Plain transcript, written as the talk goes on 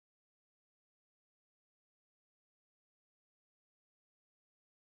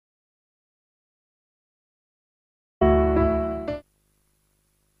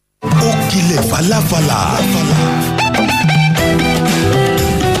Kilẹ̀ falafala.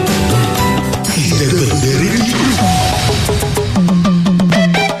 Ìdẹ̀gbẹ̀gbẹ̀ rédíò.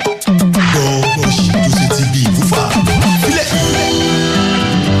 Gbọ́ ṣètò sí ti bí ìwúfà.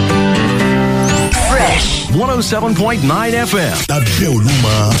 Fresh 107.9 FM. Lábẹ́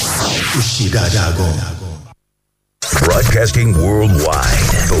Olúmọ, ó ṣe dáadáa gan. Broadcasting worldwide,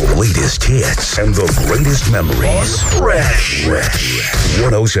 the latest hits and the greatest memories. Fresh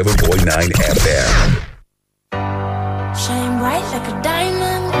 107.9 FM. Shine bright like a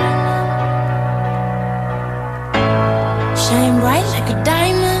diamond. Shine bright like a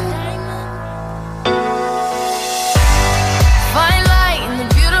diamond. Fine light in the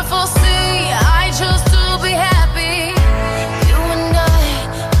beautiful sea. I chose to be happy. You and I,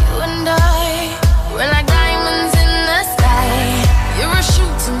 we're like diamonds in the sky. You're a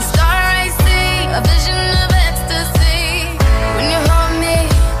shooting star I see, a vision of ecstasy. When you hold me,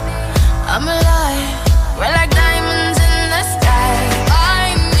 I'm alive. We're like diamonds in the sky.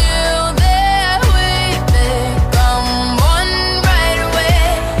 I knew that we'd become one right away.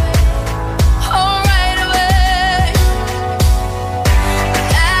 Oh, right away.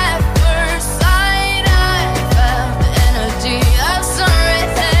 At first sight, I felt the energy of sun rays.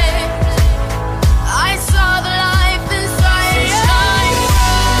 I saw the life inside you. Shine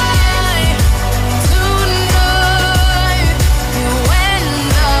bright tonight. You and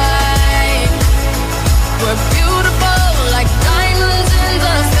I, we're beautiful like diamonds in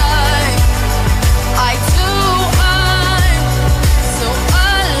the sky. I too am so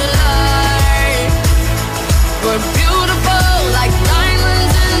alive. We're beautiful like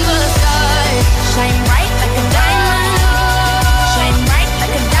diamonds in the sky. Shine bright like a diamond. Shine bright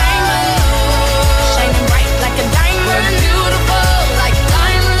like a diamond. Shining bright like a diamond. We're beautiful like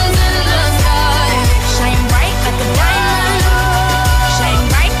diamonds in the sky. Shine bright like a diamond. Shine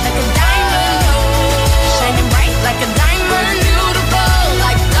bright like a diamond. Shining bright like a diamond. We're beautiful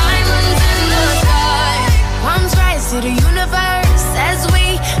like diamonds in the sky. Palms rise to the universe as we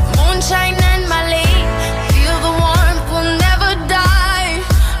moonshine and Mali. Feel the warmth, we'll never die.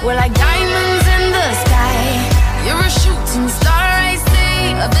 We're like diamonds in the sky. You're a shooting star I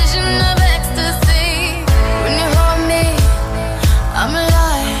see, a vision of ecstasy. When you hold me, I'm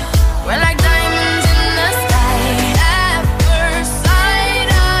alive. We're like diamonds in the sky. At first sight,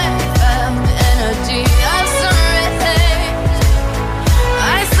 I felt the energy of sun rays.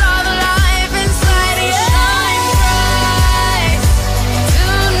 I saw the life inside you. Shine bright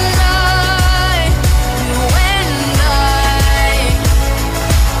tonight. You and I,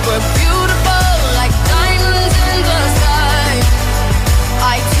 we're beautiful like diamonds in the sky.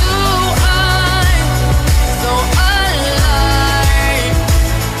 I too am so alive.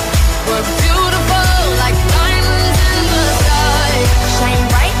 We're beautiful like diamonds in the sky. Shine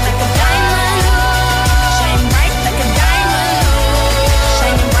bright like a diamond. Shine bright like a diamond.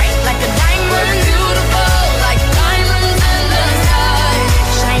 Shining bright like a diamond. We're beautiful like diamonds in the sky.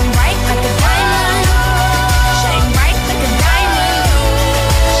 Shine bright like a diamond. Shine bright like a diamond.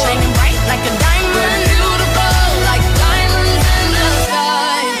 Shining bright like a diamond. We're beautiful like diamonds in the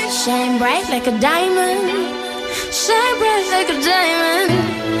sky. Shine bright like a diamond. Shine bright like a diamond.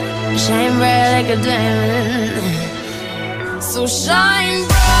 Shine bright like a diamond. So shine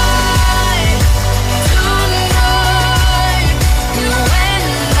bright tonight. You and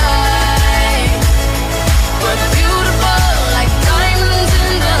I, we're beautiful like diamonds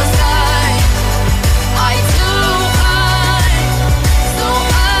in the sky. I too am so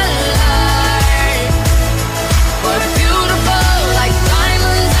alive. We're beautiful like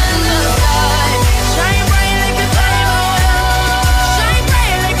diamonds in the sky. Shine bright like a diamond. Shine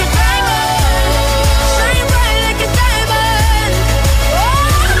bright like a diamond. Shine bright like a diamond. Oh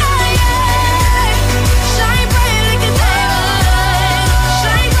yeah. Shine bright like a diamond.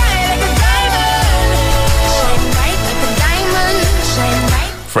 Shine bright like a diamond. Shine bright like a diamond. Shine bright.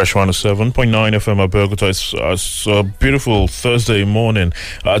 Fresh 107.9 FM at Bogota. It's a beautiful Thursday morning.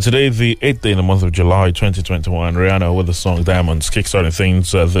 Today, the 8th day in the month of July 2021. Rihanna with the song Diamonds kickstarting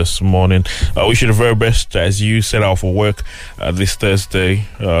things this morning. Wish you the very best as you set out for work this Thursday.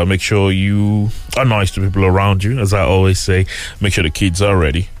 Make sure you are nice to people around you. As I always say, make sure the kids are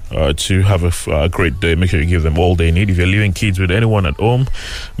ready to have a great day. Make sure you give them all they need. If you're leaving kids with anyone at home,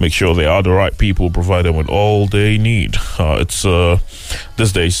 make sure they are the right people. Provide them with all they need. It's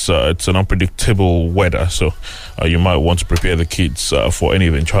these days it's an unpredictable weather, so you might want to prepare the kids for any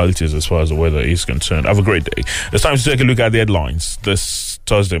eventualities as far as the weather is concerned. Have a great day. It's time to take a look at the headlines this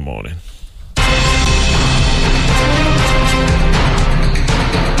Thursday morning.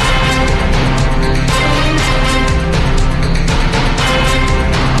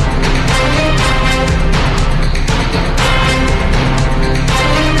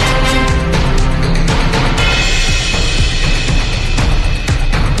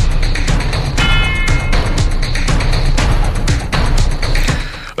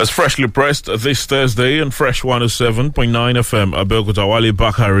 That's freshly pressed this Thursday on Fresh 107.9 FM. Abeokuta. Wale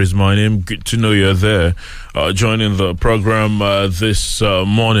Bakar is my name. Good to know you're there. Joining the program this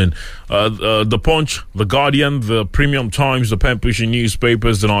morning. The Punch, The Guardian, the Premium Times, the pen pushing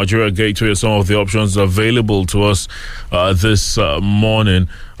newspapers, the Nigeria Gateway are some of the options available to us this morning.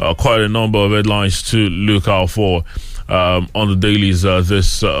 Quite a number of headlines to look out for on the dailies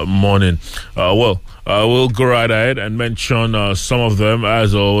this morning. We'll go right ahead and mention some of them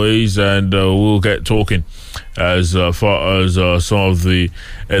as always, and we'll get talking as far as some of the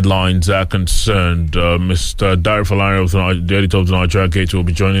headlines are concerned. Mr. Dari Falani of the editor of the Nigeria Gateway will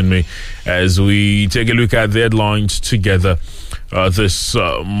be joining me as we take a look at the headlines together this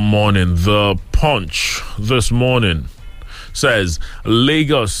morning. The Punch this morning says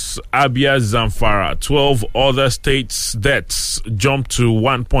Lagos, Abia, Zamfara, 12 other states' debts jump to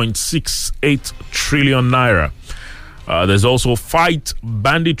 1.68 trillion naira. There's also fight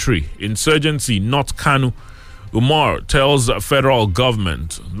banditry, insurgency, not Kanu. Umar tells federal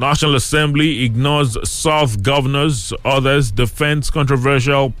government. National Assembly ignores South governors, others defends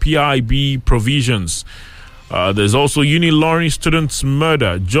controversial PIB provisions. There's also Uni-Loring students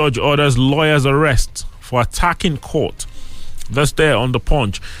murder. Judge orders lawyers arrest for attacking court. That's there on the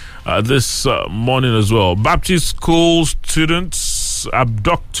Punch this morning as well. Baptist school students,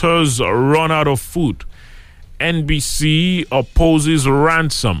 abductors run out of food. NBC opposes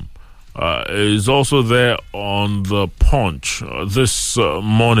ransom is also there on the Punch this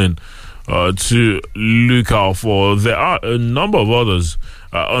morning to look out for. There are a number of others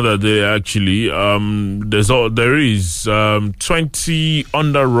on that day actually. There is 20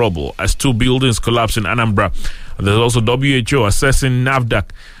 under rubble as 2 buildings collapse in Anambra. There's also WHO assessing NAFDAC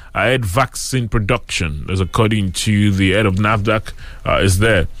ahead vaccine production. As according to the head of NAFDAC is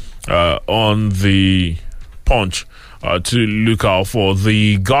there on the Punch to look out for.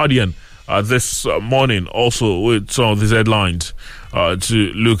 The Guardian this morning also with some of these headlines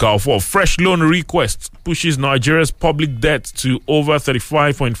to look out for. Fresh loan request pushes Nigeria's public debt to over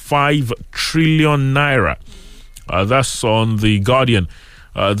 35.5 trillion naira. That's on the Guardian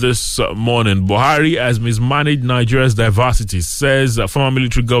this morning. Buhari has mismanaged Nigeria's diversity, says former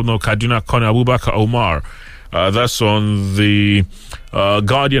military governor Kaduna Colonel Abubakar Umar. That's on the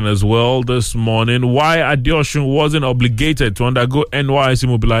Guardian as well this morning. Why Adeosun wasn't obligated to undergo NYSC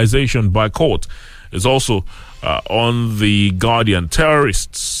mobilization by court is also on the Guardian.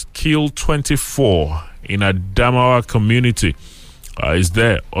 Terrorists kill 24 in Adamawa community is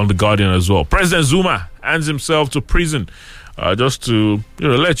there on the Guardian as well. President Zuma hands himself to prison. Just to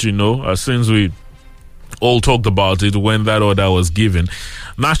let you know, since we all talked about it when that order was given.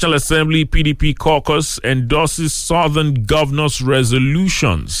 National Assembly PDP caucus endorses Southern Governors'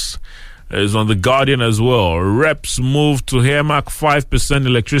 resolutions. Is on the Guardian as well. Reps move to earmark 5%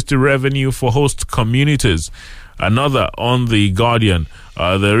 electricity revenue for host communities. Another on the Guardian.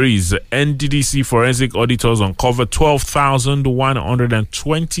 There is NDDC forensic auditors uncover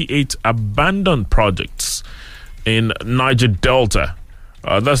 12,128 abandoned projects in Niger Delta.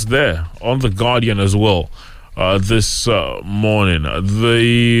 That's there on the Guardian as well this morning.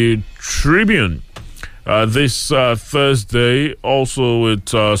 The Tribune this Thursday also with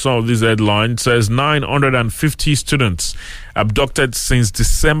some of these headlines says 950 students abducted since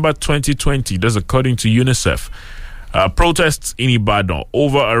December 2020. That's according to UNICEF. Protests in Ibadan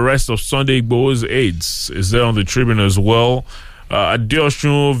over arrest of Sunday Igboho's aides is there on the Tribune as well.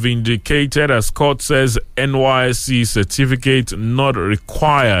 Adeosun vindicated as court says NYSC certificate not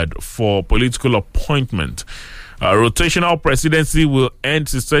required for political appointment. Rotational presidency will end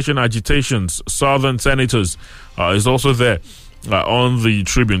secession agitations. Southern senators is also there on the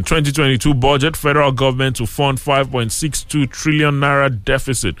Tribune. 2022 budget, federal government to fund 5.62 trillion naira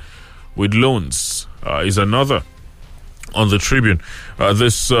deficit with loans is another on the Tribune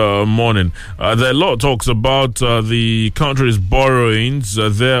this morning. There are a lot of talks about the country's borrowings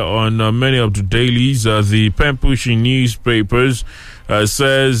there on many of the dailies. The pen pushing newspapers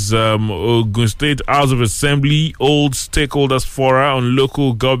says Ogun State House of Assembly holds stakeholders fora on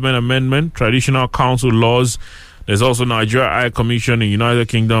local government amendment, traditional council laws. There's also Nigeria High Commission in United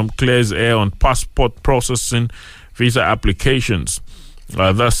Kingdom clears air on passport processing, visa applications.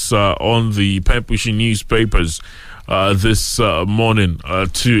 That's on the pen pushing newspapers this morning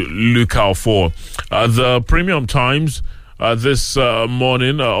to look out for. The Premium Times this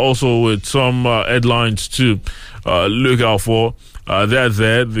morning also with some headlines to look out for. They're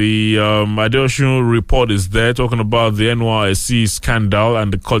there. The Adeosun report is there talking about the NYSC scandal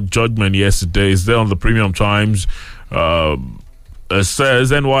and the court judgment yesterday. Is there on the Premium Times.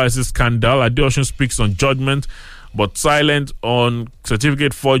 Says NYSC scandal. Adeosun speaks on judgment but silent on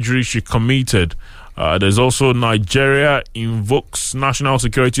certificate forgery she committed. There's also Nigeria invokes national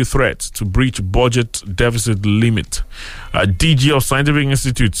security threat to breach budget deficit limit. DG of Scientific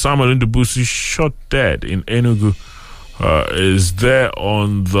Institute Samuel Ndubuisi shot dead in Enugu is there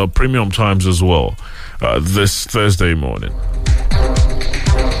on the Premium Times as well this Thursday morning.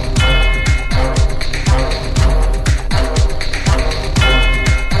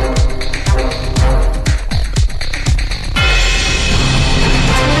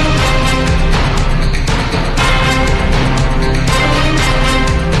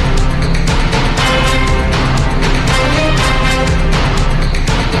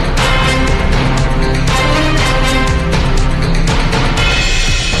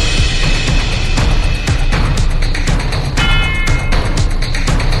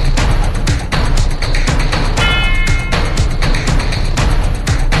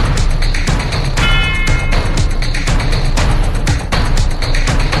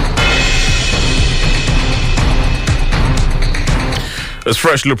 It's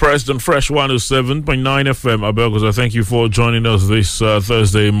Freshly Pressed on Fresh 107.9 FM. Abeokuta, thank you for joining us this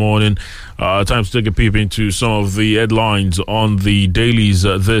Thursday morning. Time to take a peep into some of the headlines on the dailies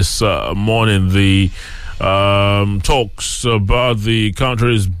this morning. The talks about the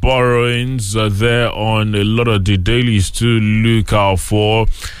country's borrowings there on a lot of the dailies to look out for.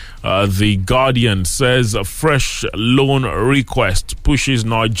 The Guardian says a fresh loan request pushes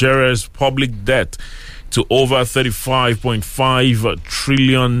Nigeria's public debt to over 35.5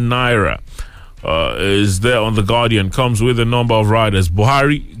 trillion naira. Is there on the Guardian, comes with a number of riders.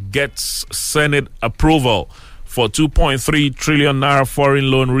 Buhari gets Senate approval for 2.3 trillion naira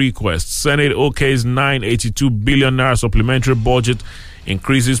foreign loan request. Senate OK's 982 billion naira supplementary budget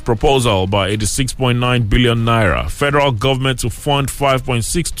increases proposal by 86.9 billion naira. Federal government to fund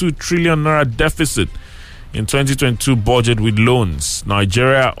 5.62 trillion naira deficit in 2022 budget with loans.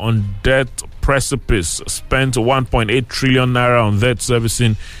 Nigeria on debt precipice, spent 1.8 trillion naira on debt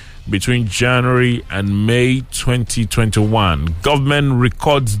servicing between January and May 2021. Government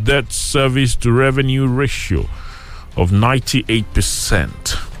records debt service to revenue ratio of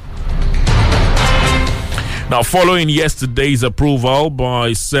 98%. Now, following yesterday's approval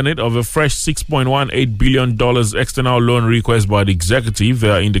by Senate of a fresh $6.18 billion external loan request by the executive,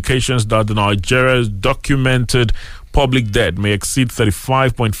 there are indications that Nigeria's documented public debt may exceed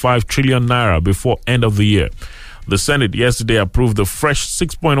 35.5 trillion naira before end of the year. The Senate yesterday approved the fresh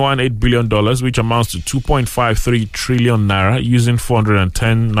 $6.18 billion, which amounts to 2.53 trillion naira, using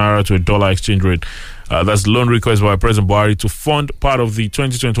 410 naira to a dollar exchange rate. That's the loan request by President Buhari to fund part of the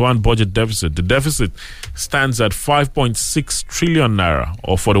 2021 budget deficit. The deficit stands at 5.6 trillion naira,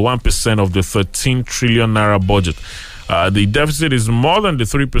 or 41% of the 13 trillion naira budget. The deficit is more than the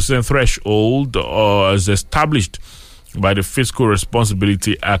 3% threshold as established by the Fiscal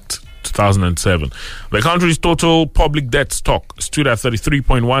Responsibility Act 2007. The country's total public debt stock stood at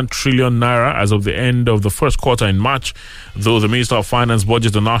 33.1 trillion naira as of the end of the first quarter in March, though the Minister of Finance,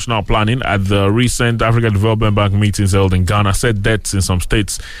 Budget and National Planning at the recent Africa Development Bank meetings held in Ghana said debts in some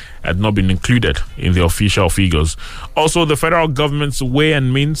states had not been included in the official figures. Also, the federal government's way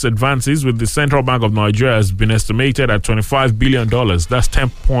and means advances with the Central Bank of Nigeria has been estimated at $25 billion. That's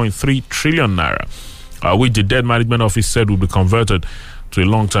 10.3 trillion naira, which the Debt Management Office said would be converted to a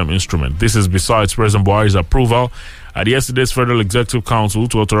long-term instrument. This is besides President Buhari's approval at yesterday's Federal Executive Council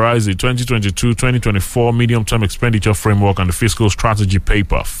to authorize the 2022-2024 medium-term expenditure framework and the fiscal strategy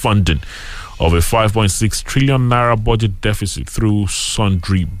paper funding of a 5.6 trillion naira budget deficit through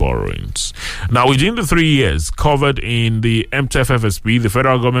sundry borrowings. Now, within the 3 years covered in the MTF FSP, the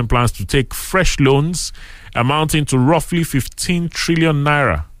federal government plans to take fresh loans amounting to roughly 15 trillion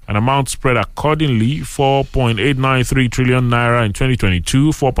naira. An amount spread accordingly: 4.893 trillion naira in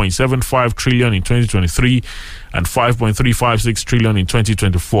 2022, 4.75 trillion in 2023, and 5.356 trillion in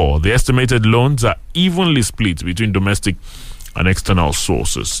 2024. The estimated loans are evenly split between domestic and external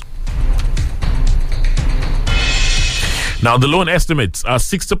sources. Now, the loan estimates are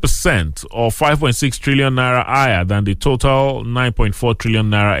 60% or 5.6 trillion naira higher than the total 9.4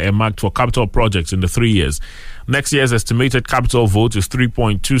 trillion naira earmarked for capital projects in the 3 years. Next year's estimated capital vote is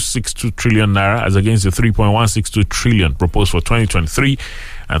 3.262 trillion naira as against the 3.162 trillion proposed for 2023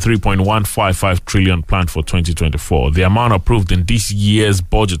 and 3.155 trillion planned for 2024. The amount approved in this year's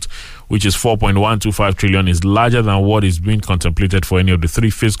budget, which is 4.125 trillion, is larger than what is being contemplated for any of the 3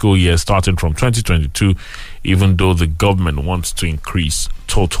 fiscal years starting from 2022, even though the government wants to increase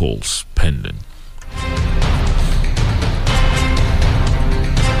total spending.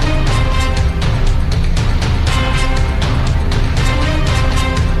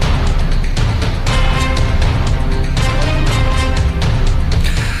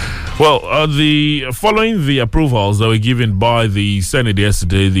 Well, following the approvals that were given by the Senate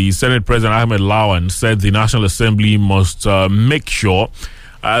yesterday, the Senate President Ahmed Lawan said the National Assembly must make sure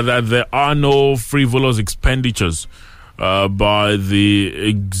that there are no frivolous expenditures by the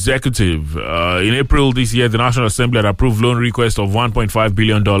executive. In April this year, the National Assembly had approved loan request of $1.5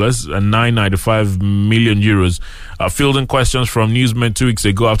 billion and 995 million euros. Fielding questions from newsmen 2 weeks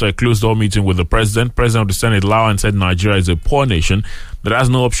ago after a closed-door meeting with the President of the Senate, Lawan, said Nigeria is a poor nation that has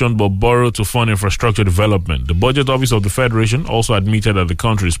no option but borrow to fund infrastructure development. The Budget Office of the Federation also admitted that the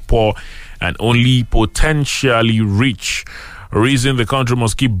country is poor and only potentially rich, a reason the country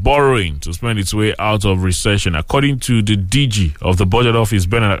must keep borrowing to spend its way out of recession. According to the DG of the Budget Office,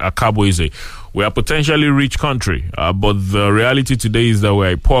 Bernard Akabueze, we are a potentially rich country, but the reality today is that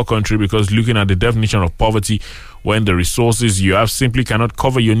we're a poor country because looking at the definition of poverty, when the resources you have simply cannot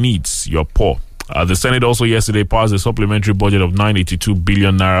cover your needs, you're poor. The Senate also yesterday passed a supplementary budget of 982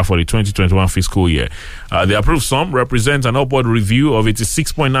 billion naira for the 2021 fiscal year. The approved sum represents an upward review of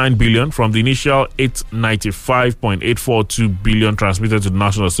 86.9 billion from the initial 895.842 billion transmitted to the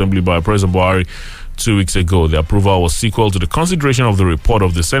National Assembly by President Buhari 2 weeks ago. The approval was sequel to the consideration of the report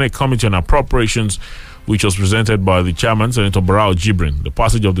of the Senate Committee on Appropriations, which was presented by the chairman, Senator Barau Jibrin. The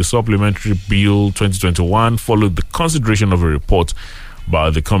passage of the supplementary bill 2021 followed the consideration of a report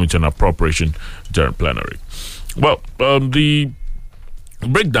by the Committee on Appropriation during plenary. Well, the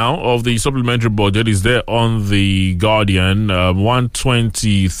breakdown of the supplementary budget is there on the Guardian.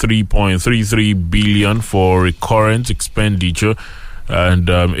 123.33 billion for recurrent expenditure and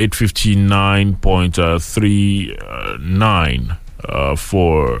 859.39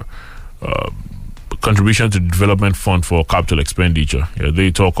 for contribution to the development fund for capital expenditure. They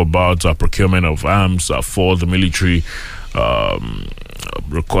talk about procurement of arms for the military,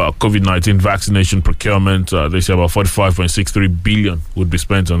 COVID-19 vaccination procurement. They say about 45.63 billion would be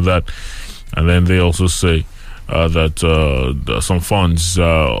spent on that. And then they also say that some funds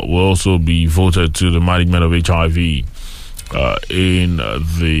will also be voted to the management of HIV in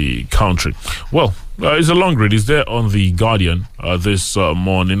the country. Well, it's a long read. It's there on the Guardian this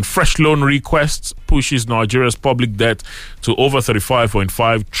morning. Fresh loan requests pushes Nigeria's public debt to over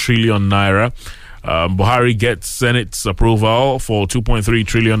 35.5 trillion naira. Buhari gets Senate's approval for 2.3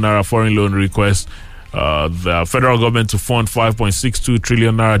 trillion naira foreign loan request. The federal government to fund 5.62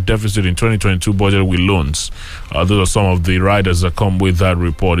 trillion naira deficit in 2022 budget with loans. Those are some of the riders that come with that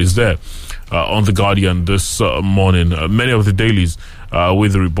report. Is there on the Guardian this morning? Many of the dailies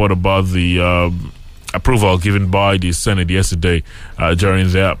with the report about the approval given by the Senate yesterday during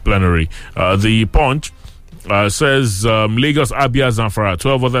their plenary. The Punch says Lagos, Abia, Zamfara,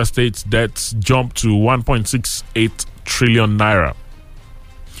 12 other states' debts jumped to 1.68 trillion naira.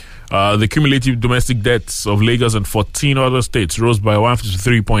 The cumulative domestic debts of Lagos and 14 other states rose by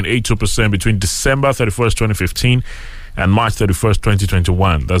 153.82% between December 31st, 2015 and March 31st,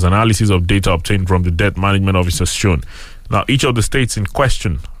 2021. There's analysis of data obtained from the Debt Management Office has shown. Now, each of the states in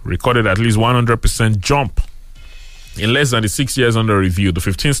question recorded at least 100% jump in less than the 6 years under review. The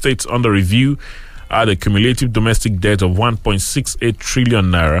 15 states under review had a cumulative domestic debt of 1.68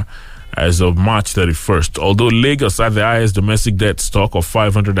 trillion naira as of March 31st. Although Lagos had the highest domestic debt stock of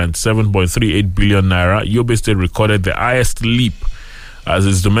 507.38 billion naira, Yobe State recorded the highest leap as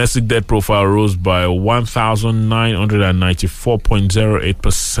its domestic debt profile rose by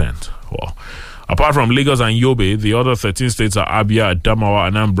 1,994.08%. Wow. Apart from Lagos and Yobe, the other 13 states are Abia, Adamawa,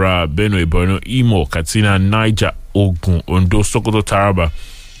 Anambra, Benue, Borno, Imo, Katsina, Niger, Ogun, Ondo, Sokoto, Taraba,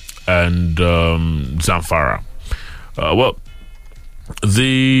 and Zamfara. Well,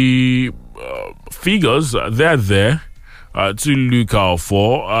 the figures, they're there to look out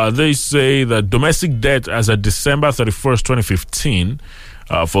for. They say that domestic debt as of December 31st, 2015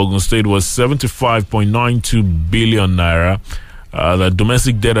 for Ogun State was 75.92 billion naira. The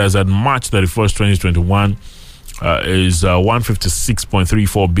domestic debt as at March 31st, 2021 is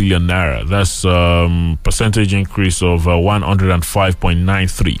 156.34 billion naira. That's percentage increase of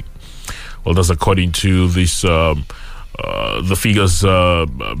 105.93. Well, that's according to this the figures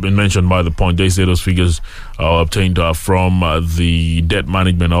been mentioned by the Point. They say those figures are obtained from the Debt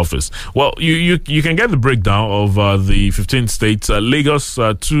Management Office. Well, you can get the breakdown of the 15 states. Lagos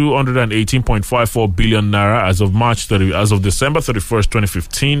 218.54 billion naira as of December 31st,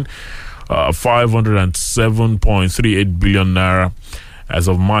 2015. 507.38 billion naira as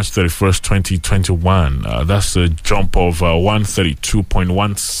of March 31st, 2021. That's a jump of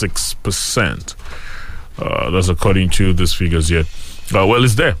 132.16%. That's according to these figures here. Well,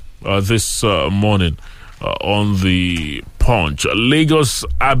 it's there this morning on the Punch. Lagos,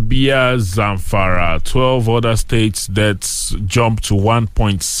 Abia, Zamfara, 12 other states' debts jumped to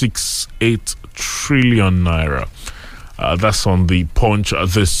 1.68 trillion naira. That's on the Punch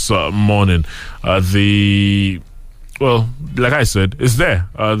this morning. Well, like I said, it's there.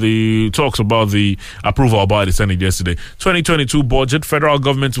 The talks about the approval by the Senate yesterday. 2022 budget, federal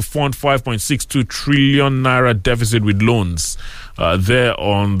government to fund 5.62 trillion naira deficit with loans. There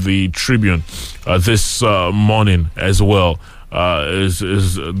on the Tribune this morning as well.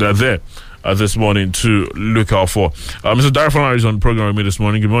 They're there this morning to look out for. Mr. Darafana is on the program with me this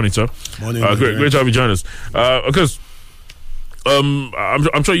morning. Good morning, sir. Morning. Great to have you join us. Because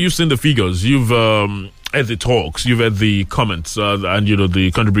I'm sure you've seen the figures. You've at the talks, you've had the comments and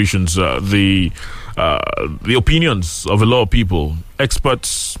the contributions, the opinions of a lot of people,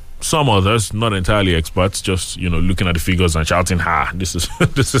 experts, some others not entirely experts, just looking at the figures and shouting, this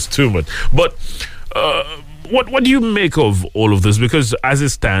is too much. But what do you make of all of this? Because as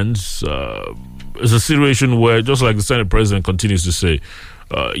it stands, it's a situation where, just like the Senate President continues to say,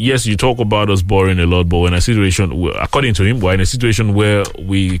 yes, you talk about us borrowing a lot, but we're in a situation, according to him, we're in a situation where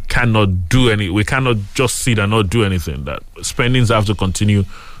we cannot just sit and not do anything. That spendings have to continue,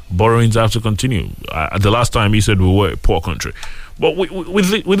 borrowings have to continue. The last time he said we were a poor country. But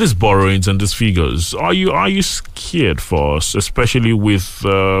with these borrowings and these figures, are you scared for us, especially with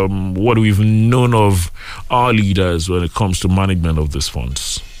what we've known of our leaders when it comes to management of these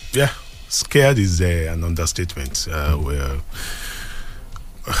funds? Yeah, scared is an understatement.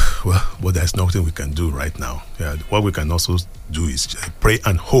 But there's nothing we can do right now. What we can also do is pray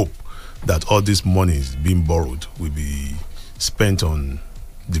and hope that all this money is being borrowed will be spent on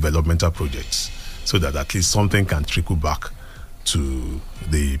developmental projects, so that at least something can trickle back to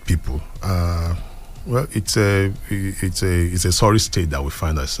the people. It's a sorry state that we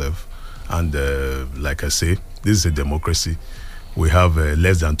find ourselves, and like I say, this is a democracy. We have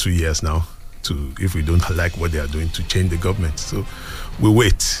less than 2 years now to, if we don't like what they are doing, to change the government. So we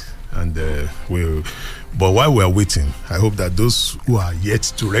wait, and but while we are waiting, I hope that those who are yet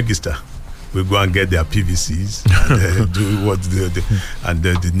to register will go and get their PVCs and do what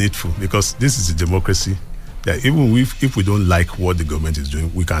the needful, because this is a democracy. That even if we don't like what the government is doing,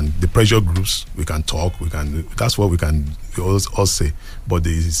 the pressure groups, we can talk, that's what we can all say. But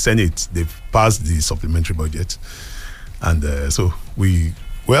the Senate, they've passed the supplementary budget, and so we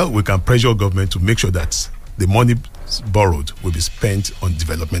can pressure government to make sure that the money borrowed will be spent on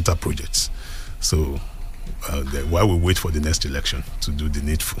developmental projects. So while we wait for the next election to do the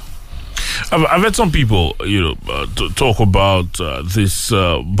needful. I've had some people, talk about these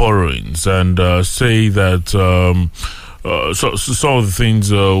borrowings and say that so some of the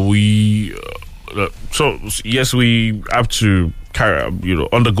things yes, we have to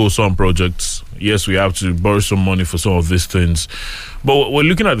undergo some projects. Yes, we have to borrow some money for some of these things. But we're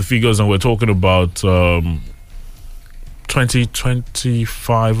looking at the figures and we're talking about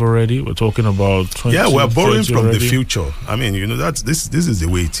 2025 already. We're talking about 20. Yeah, we're borrowing from already. the future. I mean, this is the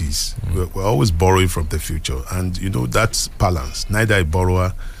way it is. We're always borrowing from the future, and that's balance. Neither a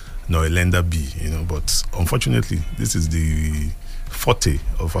borrower nor a lender be. But unfortunately, this is the forte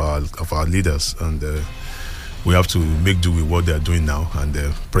of our leaders, and we have to make do with what they are doing now, and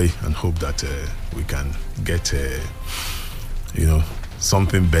pray and hope that we can get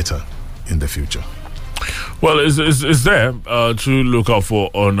something better in the future. Well, it's there to look out for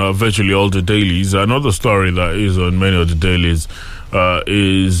on virtually all the dailies. Another story that is on many of the dailies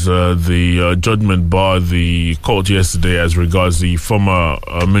is the judgment by the court yesterday as regards the former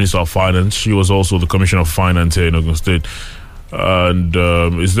Minister of Finance. She was also the Commissioner of Finance here in Ogun State. And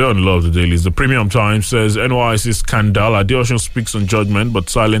it's there on a lot of the dailies. The Premium Times says NYSC scandal. Adeosun speaks on judgment but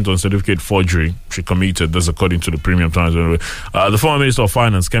silent on certificate forgery she committed. That's according to the Premium Times. Anyway, the former Minister of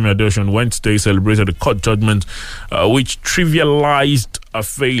Finance, Kemi Adeosun, Wednesday celebrated a court judgment which trivialized a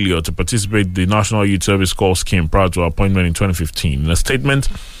failure to participate in the National Youth Service Corps scheme prior to her appointment in 2015. In a statement,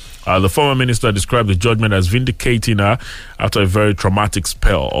 the former minister described the judgment as vindicating her after a very traumatic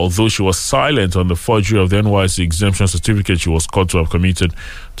spell, although she was silent on the forgery of the NYSC exemption certificate she was called to have committed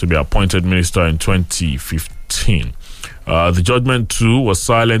to be appointed minister in 2015. The judgment, too, was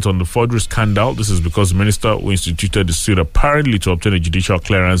silent on the forgery scandal. This is because the minister who instituted the suit apparently to obtain a judicial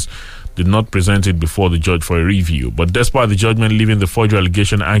clearance did not present it before the judge for a review. But despite the judgment leaving the forgery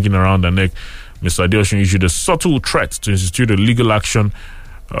allegation hanging around her neck, Mr. Adeosun issued a subtle threat to institute a legal action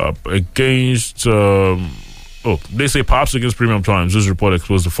against they say perhaps against Premium Times, whose report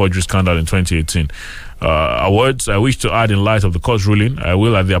exposed the forgery scandal in 2018. Words I wish to add in light of the court's ruling. I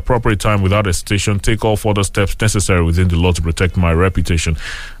will, at the appropriate time, without hesitation, take all further steps necessary within the law to protect my reputation.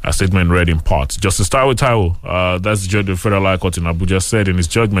 A statement read in part. Justice Taiwo, that's the judge of the Federal High Court in Abuja, said in his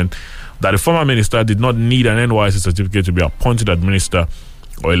judgment that the former minister did not need an NYSC certificate to be appointed as minister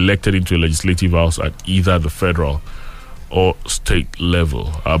or elected into a legislative house at either the federal or state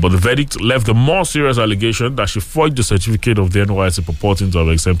level. But the verdict left the more serious allegation that she forged the certificate of the NYSC purporting to have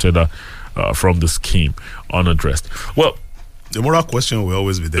exempted her from the scheme unaddressed. Well, the moral question will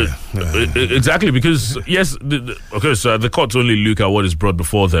always be there. Exactly, because yes, so the courts only look at what is brought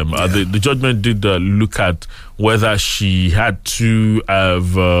before them. The judgment did look at whether she had to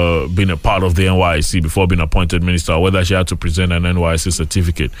have been a part of the NYSC before being appointed minister, or whether she had to present an NYSC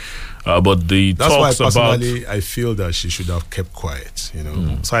certificate. But the that's talks why personally about, I feel that she should have kept quiet.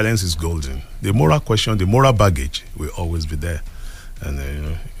 Silence is golden. The moral question, the moral baggage will always be there,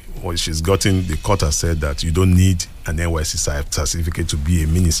 and when she's gotten, the court has said that you don't need an NYSC certificate to be a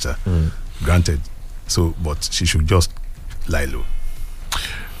minister. Granted. So, but she should just lie low.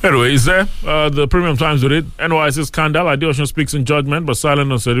 Anyway, is there the Premium Times with it? NYSC scandal. Adeosun speaks in judgment, but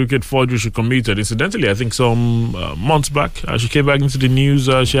silent on certificate forgery she committed. Incidentally, I think some months back, she came back into the news.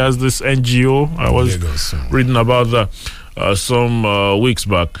 She has this NGO. I was reading about that some weeks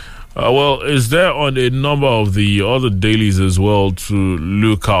back. Well, is there on a number of the other dailies as well to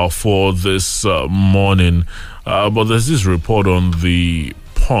look out for this morning? But there's this report on the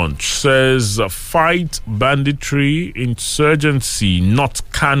Punch. Says fight banditry, insurgency, not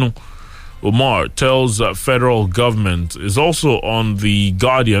Kanu. Umar tells federal government. Is also on the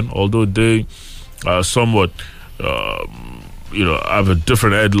Guardian, although they somewhat have a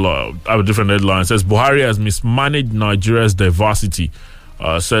different headline. Says Buhari has mismanaged Nigeria's diversity.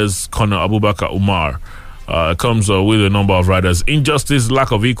 Says Colonel Abubakar Umar. Comes with a number of riders. Injustice,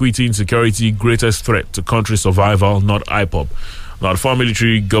 lack of equity, insecurity, greatest threat to country survival, not IPOB. Now, the former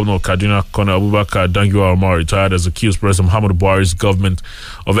military governor of Kaduna, Colonel Abubakar Dangiwa Umar, retired, as accused President Muhammadu Buhari's government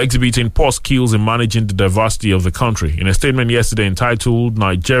of exhibiting poor skills in managing the diversity of the country. In a statement yesterday entitled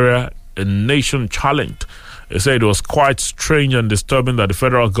Nigeria, a Nation Challenged, it said it was quite strange and disturbing that the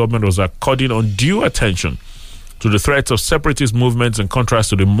federal government was according undue attention to the threats of separatist movements in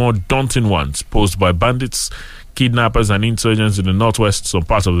contrast to the more daunting ones posed by bandits, kidnappers, and insurgents in the northwest, some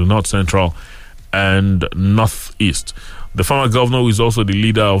parts of the north central, and northeast. The former governor, who is also the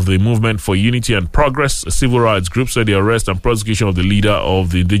leader of the Movement for Unity and Progress, a civil rights group, said the arrest and prosecution of the leader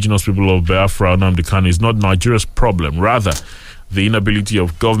of the indigenous people of Biafra, Nnamdi Kanu, is not Nigeria's problem. Rather, the inability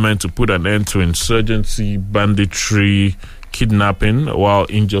of government to put an end to insurgency, banditry, kidnapping, while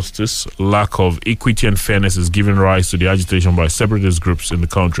injustice, lack of equity and fairness is giving rise to the agitation by separatist groups in the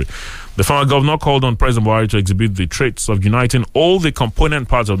country. The former governor called on President Buhari to exhibit the traits of uniting all the component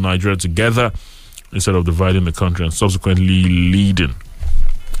parts of Nigeria together instead of dividing the country and subsequently leading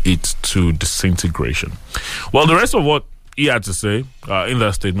it to disintegration. Well, the rest of what he had to say in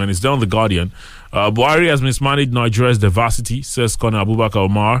that statement is there on The Guardian. Buhari has mismanaged Nigeria's diversity, says Colonel Abubakar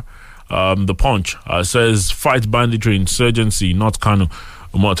Umar. The Punch says fight banditry, insurgency, not Kanu.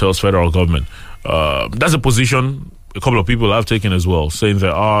 Umar tells federal government. That's a position a couple of people have taken as well, saying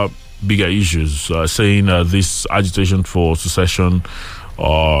there are bigger issues, saying this agitation for secession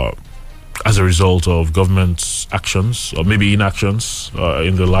as a result of government's actions or maybe inactions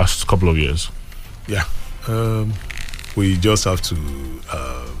in the last couple of years. Yeah. We just have to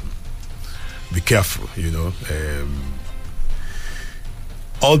be careful,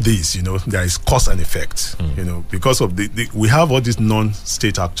 all these, there is cause and effect, because of we have all these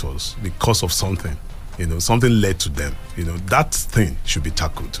non-state actors because of something, something led to them, that thing should be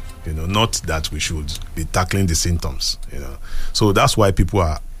tackled, not that we should be tackling the symptoms, So that's why people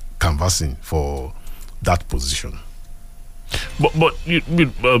are canvassing for that position. But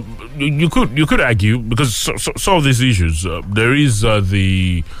you could argue, because some of these issues, there is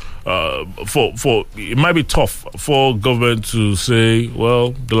the for it might be tough for government to say, well,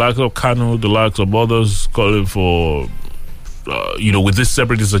 the likes of Kanu, the likes of others calling for, with this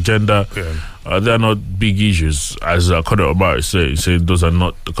separatist agenda, they are not big issues, as Colonel Omar is saying those are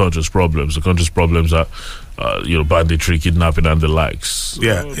not the country's problems. The country's problems are, banditry, kidnapping, and the likes.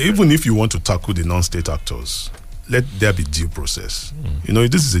 Yeah, even if you want to tackle the non-state actors, let there be due process.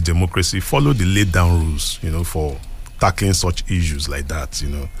 This is a democracy. Follow the laid down rules, for tackling such issues like that,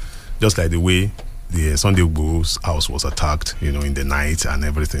 just like the way the Sunday Igboho's house was attacked, in the night and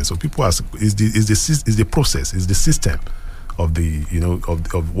everything. So people ask, is the process, is the system of the,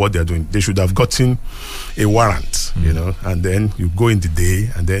 of what they're doing. They should have gotten a warrant, and then you go in the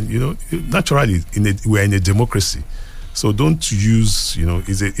day, and then, naturally, we're in a democracy. So don't use,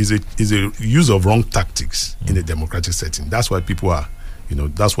 is a use of wrong tactics in a democratic setting. That's why people are,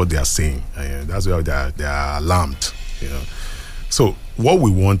 that's what they are saying. That's why they are alarmed. So what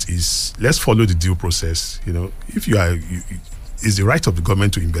we want is, let's follow the due process. If it's the right of the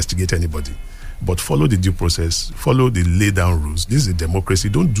government to investigate anybody, but follow the due process, follow the laid down rules. This is a democracy.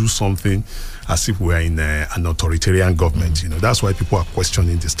 Don't do something as if we're in an authoritarian government. That's why people are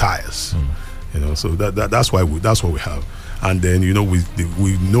questioning the styles. So that's what we have. And then we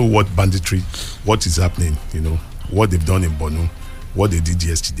know what banditry, what is happening. What they've done in Borno, what they did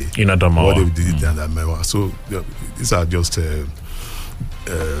yesterday, in Adamawa, what they did in Adamawa. So these are just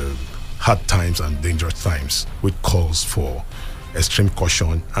hard times and dangerous times, which calls for extreme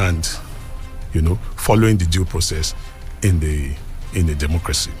caution and following the due process in the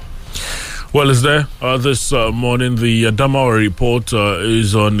democracy. Well, is there this morning the Adamawa report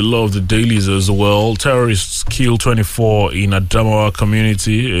is on a lot of the dailies as well. Terrorists kill 24 in Adamawa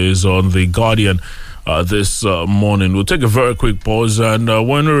community is on the Guardian this morning. We'll take a very quick pause, and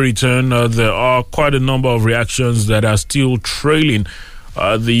when we return, there are quite a number of reactions that are still trailing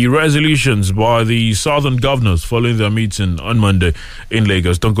the resolutions by the southern governors following their meeting on Monday in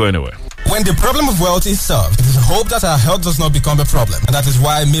Lagos. Don't go anywhere. When the problem of wealth is solved, it is hope that our health does not become a problem. And that is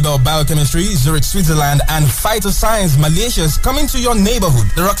why Mibel Biochemistry, Zurich, Switzerland, and Phytoscience Malaysia is coming to your neighborhood,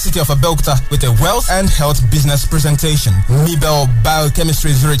 the rock city of Abeokuta, with a wealth and health business presentation. Mibel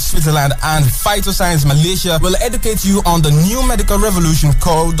Biochemistry, Zurich, Switzerland, and Phytoscience Malaysia will educate you on the new medical revolution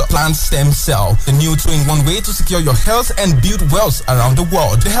called plant stem cell, the new two-in-one way to secure your health and build wealth around the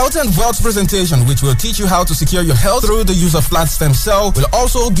world. The health and wealth presentation, which will teach you how to secure your health through the use of plant stem cell, will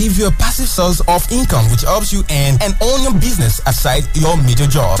also give you a passive source of income which helps you earn and own your business aside your major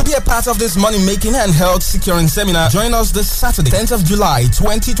job. To be a part of this money-making and health securing seminar, join us this Saturday, 10th of July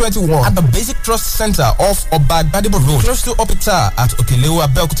 2021 at the Basic Trust Center off Obad-Badibo Road, close to Opita at Okelewa,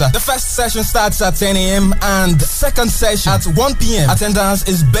 Abeokuta. The first session starts at 10 a.m. and the second session at 1 p.m. Attendance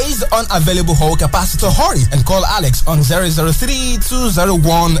is based on available hall capacity. Hurry and call Alex on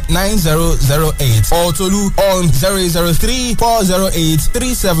 003-201-9008 or Tolu on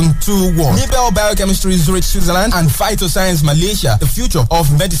 003-408-3721. Mibel Biochemistry, Zurich, Switzerland, and Phytoscience Malaysia. The future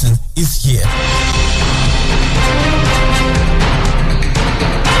of medicine is here.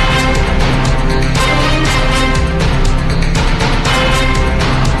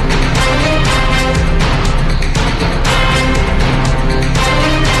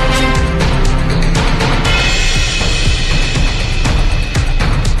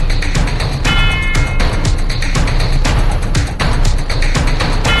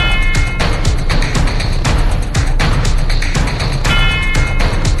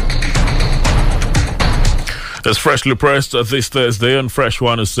 It's freshly pressed this Thursday on Fresh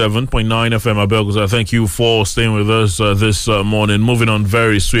 107.9 FM Abeokuta. Thank you for staying with us this morning. Moving on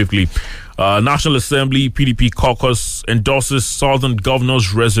very swiftly. National Assembly PDP caucus endorses Southern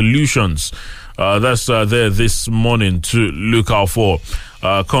Governors' resolutions. That's there this morning to look out for.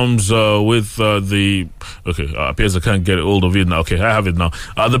 Comes with appears I can't get hold of it now. Okay, I have it now.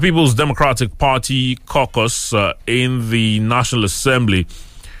 The People's Democratic Party caucus in the National Assembly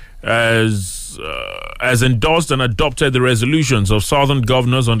has endorsed and adopted the resolutions of Southern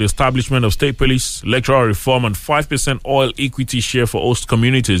governors on the establishment of state police, electoral reform, and 5% oil equity share for host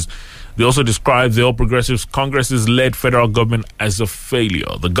communities. They also described the All Progressives Congress's led federal government as a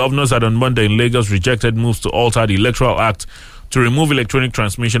failure. The governors had on Monday in Lagos rejected moves to alter the Electoral Act to remove electronic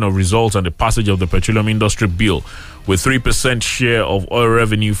transmission of results and the passage of the Petroleum Industry Bill with 3% share of oil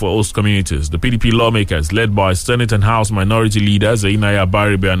revenue for host communities. The PDP lawmakers, led by Senate and House minority leaders Einaya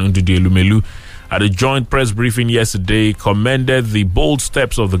Baribe and Ndudi Elumelu, at a joint press briefing yesterday, commended the bold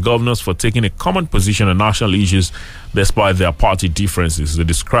steps of the governors for taking a common position on national issues despite their party differences. They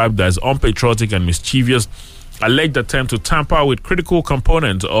described as unpatriotic and mischievous alleged attempt to tamper with critical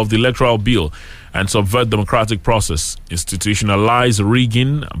components of the electoral bill and subvert democratic process, institutionalize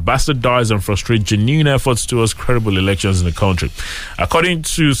rigging, bastardize and frustrate genuine efforts towards credible elections in the country. According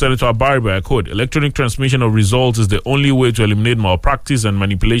to Senator Abaribe, I quote, electronic transmission of results is the only way to eliminate malpractice and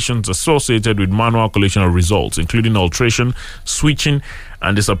manipulations associated with manual collation of results, including alteration, switching,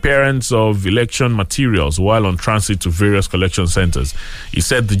 and disappearance of election materials while on transit to various collection centers. He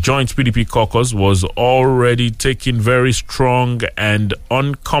said the joint PDP caucus was already taking very strong and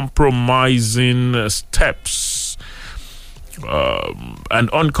uncompromising steps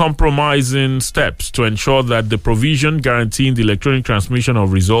to ensure that the provision guaranteeing the electronic transmission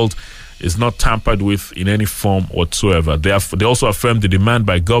of results is not tampered with in any form whatsoever. They also affirmed the demand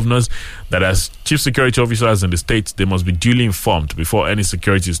by governors that as chief security officers in the states, they must be duly informed before any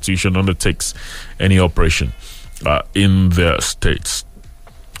security institution undertakes any operation. in their states.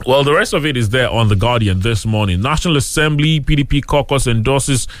 Well, the rest of it is there on The Guardian this morning. National Assembly PDP caucus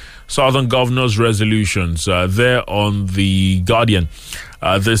endorses Southern Governors' resolutions. There on The Guardian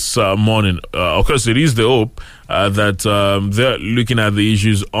this morning. Of course, it is the hope that they're looking at the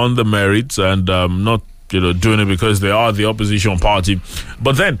issues on the merits and not doing it because they are the opposition party.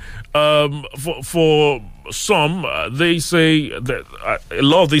 But then, for some, they say that a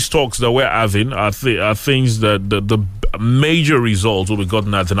lot of these talks that we're having are things that the major results will be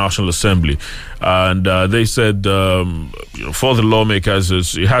gotten at the National Assembly. And they said, for the lawmakers,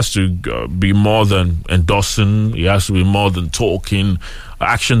 it has to be more than endorsing, it has to be more than talking.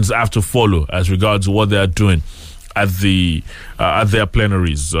 Actions have to follow as regards what they are doing at their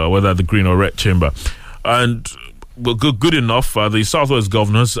plenaries, whether at the Green or Red Chamber. And well, good enough. The Southwest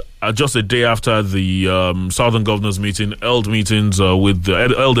Governors, just a day after the Southern Governors meeting, held a meeting with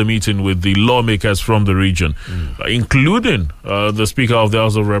the lawmakers from the region, including the Speaker of the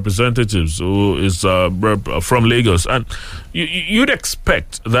House of Representatives, who is from Lagos. And you'd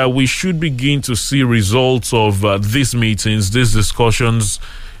expect that we should begin to see results of these meetings, these discussions,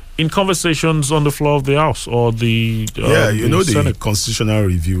 in conversations on the floor of the House or the the Senate. Constitutional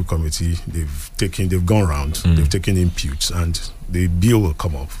Review Committee, they've gone around, they've taken inputs, and the bill will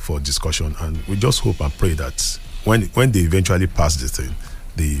come up for discussion. And we just hope and pray that when they eventually pass this thing,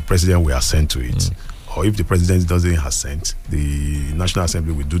 the president will assent to it. Or if the president doesn't assent, the National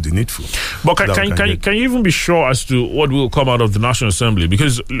Assembly will do the needful. But can you even be sure as to what will come out of the National Assembly?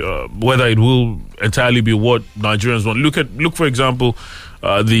 Because whether it will entirely be what Nigerians want. Look for example,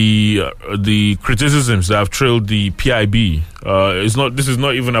 the criticisms that have trailed the PIB. This is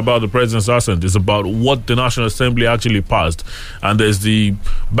not even about the president's assent. It's about what the National Assembly actually passed. And there's the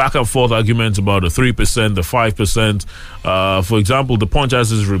back and forth arguments about the 3%, the 5%. For example, the Punch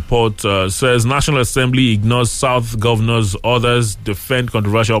has his report says National Assembly ignores South governors, others defend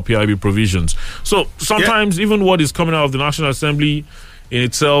controversial PIB provisions. So sometimes even what is coming out of the National Assembly in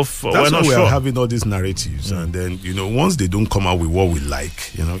itself, that's we're why not we sure. are having all these narratives, and then once they don't come out with what we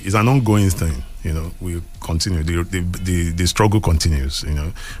like, it's an ongoing thing. We continue. The struggle continues.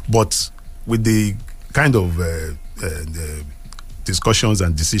 But with the kind of the discussions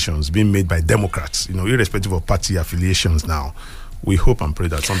and decisions being made by Democrats, irrespective of party affiliations, now we hope and pray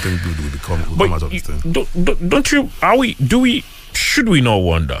that something good will come out of this thing. Should we not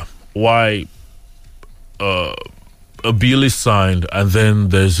wonder why a bill is signed and then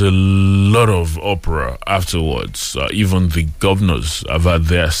there's a lot of uproar afterwards? Even the governors have had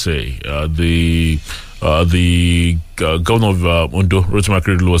their say. The governor of Ondo, Rotimi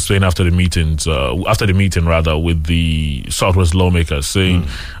Akeredolu, was saying after the meeting with the Southwest lawmakers, saying,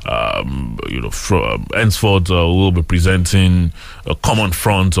 henceforth we'll be presenting a common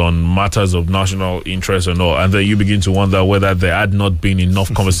front on matters of national interest and all. And then you begin to wonder whether there had not been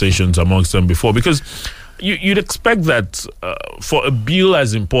enough conversations amongst them before, because you'd expect that for a bill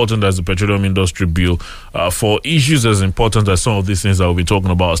as important as the petroleum industry bill, for issues as important as some of these things that we'll be talking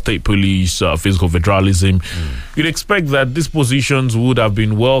about, state police, fiscal federalism, you'd expect that these positions would have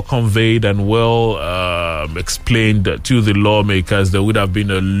been well conveyed and well explained to the lawmakers. There would have been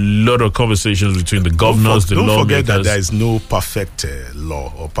a lot of conversations between the governors, the lawmakers. Don't forget that there is no perfect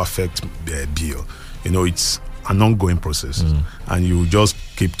law or perfect bill. It's an ongoing process, and you just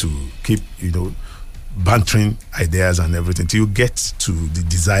keep bantering ideas and everything till you get to the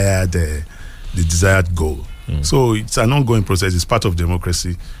desired goal. So it's an ongoing process. It's part of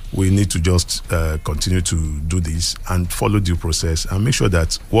democracy. We need to just continue to do this and follow due process and make sure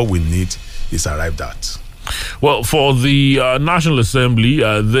that what we need is arrived at. Well, for the National Assembly,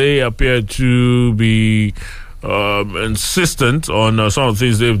 they appear to be insistent on some of the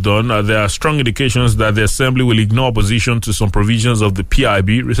things they've done. There are strong indications that the Assembly will ignore opposition to some provisions of the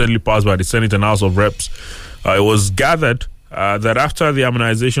PIB recently passed by the Senate and House of Reps. It was gathered that after the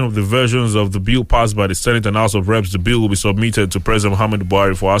harmonization of the versions of the bill passed by the Senate and House of Reps, the bill will be submitted to President Muhammadu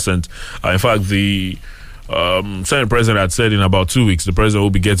Buhari for assent. In fact, the Senate President had said in about 2 weeks the President will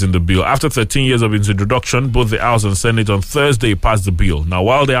be getting the bill. After 13 years of its introduction, both the House and Senate on Thursday passed the bill. Now,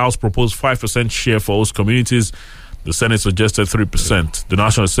 while the House proposed 5% share for host communities, the Senate suggested 3%. The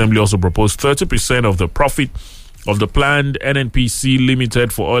National Assembly also proposed 30% of the profit of the planned NNPC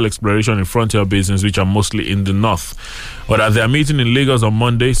Limited for oil exploration in frontier basins, which are mostly in the north. But at their meeting in Lagos on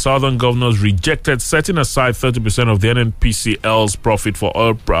Monday, Southern governors rejected setting aside 30% of the NNPCL's profit for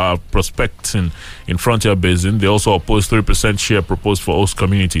oil prospecting in frontier basin. They also opposed 3% share proposed for host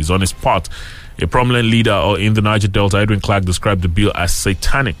communities. On his part, a prominent leader in the Niger Delta, Edwin Clark, described the bill as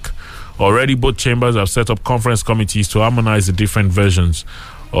satanic. Already, both chambers have set up conference committees to harmonize the different versions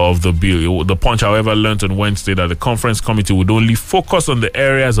of the bill. The Punch, however, learned on Wednesday that the conference committee would only focus on the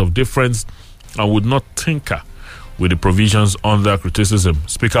areas of difference and would not tinker with the provisions under criticism.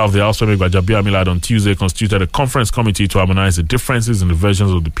 Speaker of the House, Femi Gbajabiamila, on Tuesday constituted a conference committee to harmonize the differences in the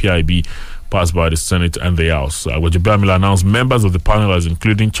versions of the PIB passed by the Senate and the House. Gbajabiamila announced members of the panel as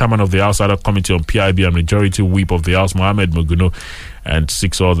including Chairman of the House Ad-hoc Committee on PIB and Majority Whip of the House, Mohammed Muguno, and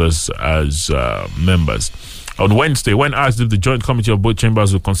 6 others as members. On Wednesday, when asked if the Joint Committee of both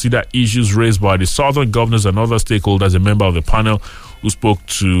chambers would consider issues raised by the Southern governors and other stakeholders, a member of the panel who spoke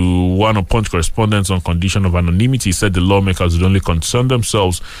to one of Punch correspondents on condition of anonymity said the lawmakers would only concern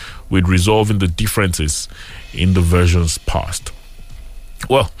themselves with resolving the differences in the versions passed.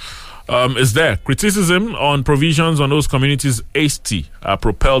 Well, is there criticism on provisions on those communities hasty,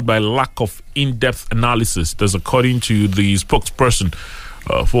 propelled by lack of in-depth analysis? That's according to the spokesperson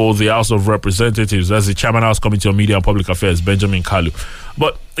for the House of Representatives, as the Chairman House Committee on Media and Public Affairs, Benjamin Kalu.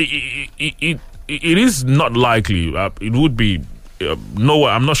 But it is not likely. It would be no.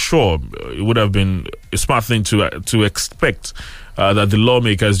 I'm not sure it would have been a smart thing to expect that the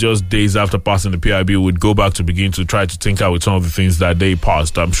lawmakers, just days after passing the PIB, would go back to begin to try to tinker with some of the things that they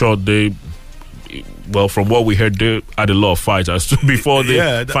passed. I'm sure from what we heard, they had a lot of fights as to before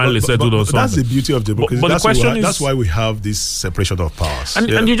they finally settled on something. That's the beauty of democracy. But the question is, that's why we have this separation of powers.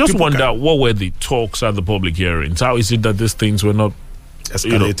 And you just wonder, what were the talks at the public hearings? How is it that these things were not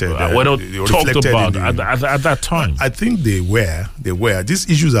escalated? Were not talked about at that time? I think they were. These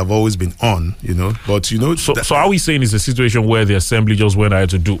issues have always been on, but So are we saying it's a situation where the assembly just went ahead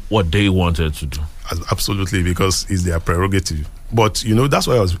to do what they wanted to do? Absolutely, because it's their prerogative. But that's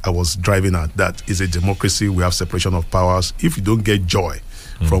why I was driving at. That is a democracy. We have separation of powers. If you don't get joy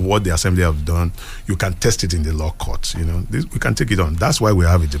from what the assembly have done, you can test it in the law court. We can take it on. That's why we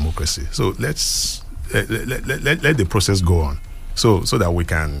have a democracy. So let's let the process go on, so that we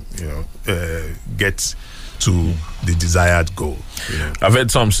can get to the desired goal. I've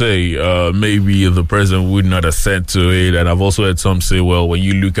heard some say maybe the president would not assent to it, and I've also heard some say, well, when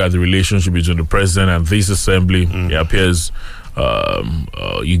you look at the relationship between the president and this assembly, it appears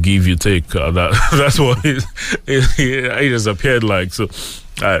you give, you take. That's what it has appeared like. So,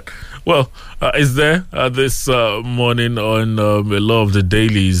 well, is there this morning on a lot of the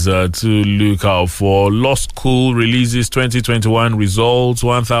dailies to look out for? Law school releases 2021 results,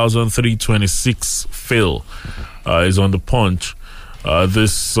 1,326 fail, is on the Punch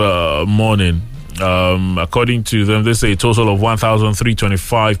this morning. According to them, they say a total of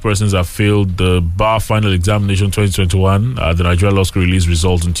 1,325 persons have failed the bar final examination 2021. The Nigeria Law School released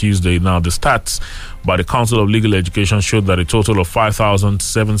results on Tuesday. Now, the stats by the Council of Legal Education showed that a total of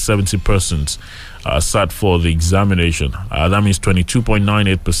 5,770 persons sat for the examination. That means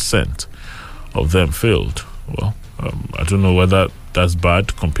 22.98% of them failed. Well, I don't know whether that's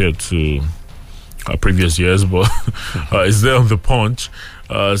bad compared to previous years, but it's there on the Punch.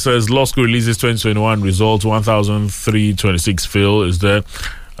 Says law school releases 2021 results, 1,326 fail. Is there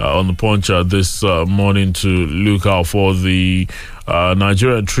on the Punch this morning to look out for. The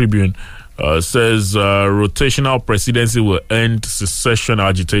Nigerian Tribune says rotational presidency will end secession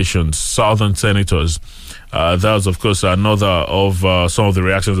agitations. Southern senators. That was, of course, another of some of the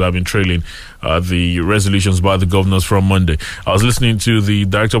reactions that have been trailing the resolutions by the governors from Monday. I was listening to the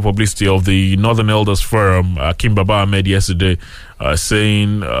director of publicity of the Northern Elders Forum, Akim Baba Ahmed, yesterday,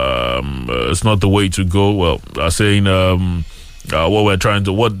 saying it's not the way to go. Well, saying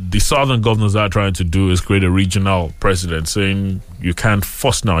what the Southern governors are trying to do is create a regional precedent, saying you can't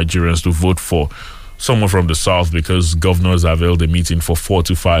force Nigerians to vote for someone from the South because governors have held a meeting for 4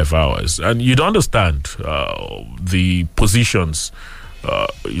 to 5 hours. And you'd understand the positions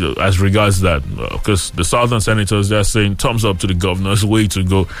as regards that, because the Southern senators, they're saying thumbs up to the governors, way to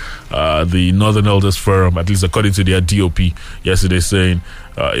go. The Northern Elders Forum, at least according to their DOP yesterday, saying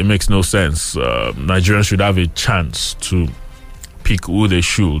it makes no sense. Nigerians should have a chance to pick who they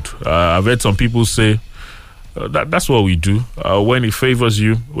should. I've heard some people say, that's what we do. When it favors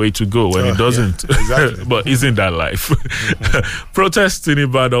you, way to go. When it doesn't, yeah, exactly. But isn't that life? Protests in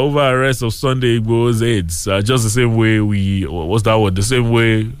Ibadan over arrest of Sunday Igbo's aides. Just the same way the same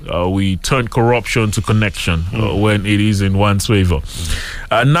way we turn corruption to connection when it is in one's favor.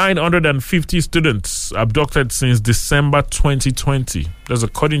 950 students abducted since December 2020. That's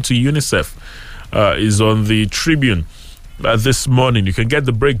according to UNICEF. Is on the Tribune this morning. You can get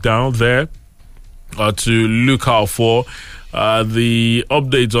the breakdown there. To look out for the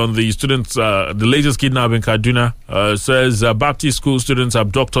updates on the students, the latest kidnapping in Kaduna says Baptist school students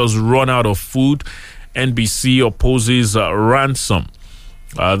abductors run out of food. NBC opposes ransom.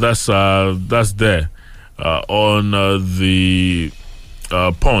 That's there on the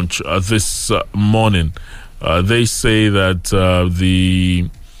Punch this morning. They say that the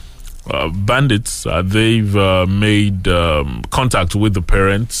bandits, they've made contact with the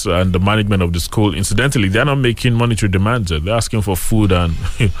parents and the management of the school. Incidentally, they're not making monetary demands. They're asking for food and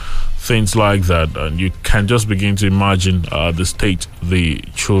things like that. And you can just begin to imagine the state the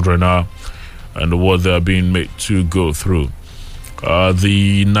children are and what they're being made to go through.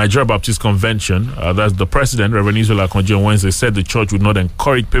 The Nigeria Baptist Convention, that's the president, Reverend Isola Akonji, on Wednesday said the church would not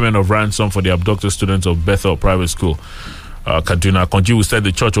encourage payment of ransom for the abducted students of Bethel Private School, Kaduna. Akonji said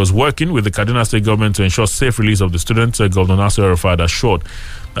the church was working with the Kaduna State government to ensure safe release of the students. Governor Nasir El-Rufai assured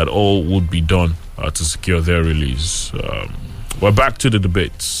that all would be done to secure their release. We're back to the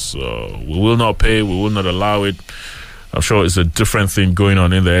debates. We will not pay, we will not allow it. I'm sure it's a different thing going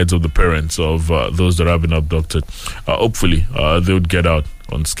on in the heads of the parents of those that have been abducted. Hopefully, they would get out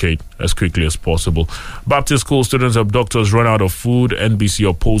unscathed as quickly as possible. Baptist school students' abductors run out of food. NBC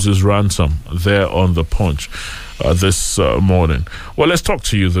opposes ransom. There on the Punch this morning. Well, let's talk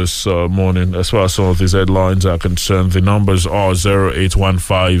to you this morning as far as some of these headlines are concerned. The numbers are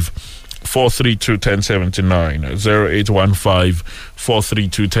 0815 432 1079, 0815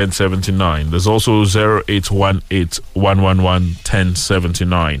 432 1079. There's also 0818 111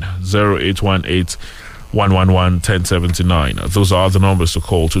 1079, 0818 111 1079. Those are the numbers to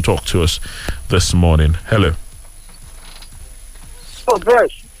call to talk to us this morning. Hello. Oh,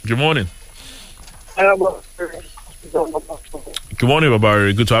 gosh. Good morning. Good morning,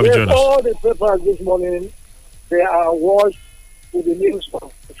 Babari. Good to have you join us. All the papers this morning, they are washed with the news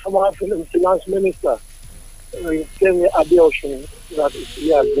of the former finance minister, Kemi Adeosun, that he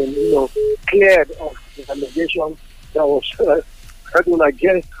has been, cleared of the allegation that was held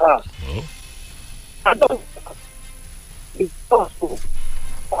against her. Oh. I don't. It's possible.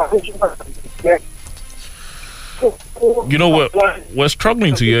 You know, we're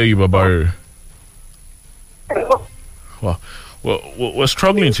struggling to hear you, Babari. Well, we're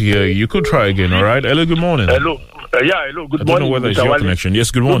struggling to hear you. You could try again, all right? Hello, good morning. Hello. Hello. Good morning. I don't know whether it's your connection.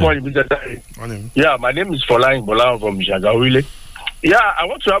 Yes, good morning. Good morning, Mr. Morning. Yeah, my name is Folarin Bola from Shagawile. Yeah, I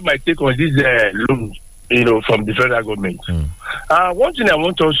want to have my take on this loan, from the federal government. One thing I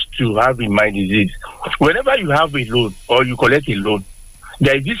want us to have in mind is this: whenever you have a loan or you collect a loan,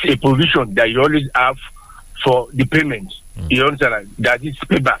 there is a provision that you always have for the payment. You understand that is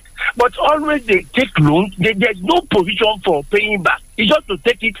payback. But always they take loans, there's no provision for paying back. It's just to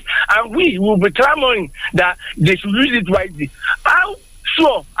take it, and we will be clamoring that they should use it wisely. How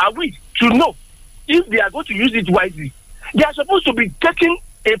sure are we to know if they are going to use it wisely? They are supposed to be taking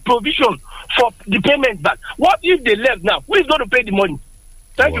a provision for the payment back. What if they left now? Who is going to pay the money?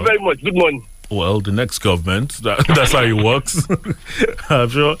 Thank you very much. Good morning. Well, the next government, that's how it works. I'm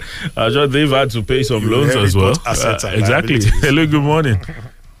sure they've had to pay some loans as well. Exactly. Hello, good morning.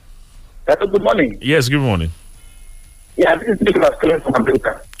 Hello, good morning. Yes, good morning. Yeah, this is Nicholas calling from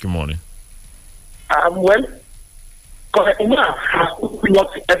America. Good morning. Well, Umar has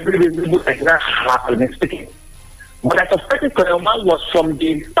not every reasonable example has been speaking. But I suspected Umar was from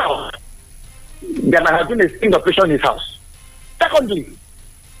the south. There might have been a sting operation in his house. Secondly,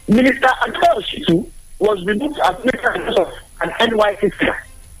 Minister Adel Shitu was removed as minister of an NYC figure.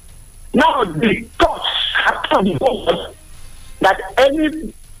 Now the courts have come forward that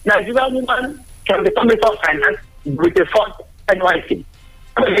any Nigerian woman can become Minister of Finance with a fourth NYC.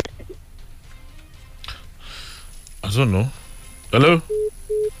 I don't know. Hello?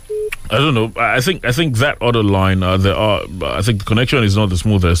 I don't know. I think that other line I think the connection is not the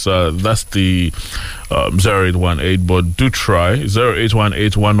smoothest. That's the 0818, but do try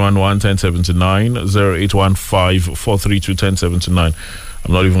 0818 111 1079, 0815 432 1079.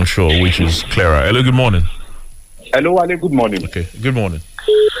 I'm not even sure which is clearer. Hello, good morning. Hello, Ale, good morning. Okay, good morning.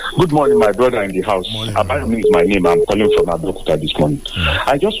 Good morning, my brother in the house. Abayomi is my name. I'm calling from Abeokuta this morning.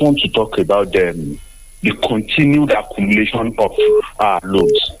 I just want to talk about the continued accumulation of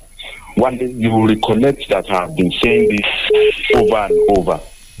loans. One day you will recollect that I've been saying this over and over.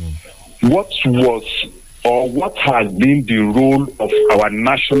 What has been the role of our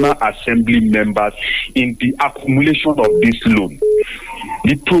National Assembly members in the accumulation of this loan?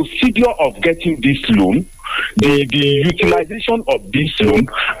 The procedure of getting this loan, the utilization of this loan,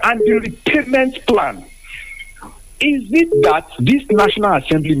 and the repayment plan. Is it that these National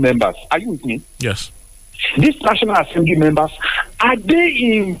Assembly members, are you with me? Yes. These National Assembly members, are they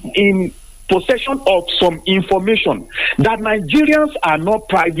in possession of some information that Nigerians are not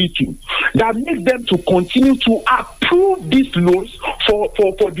privy to, that makes them to continue to approve approve these loans for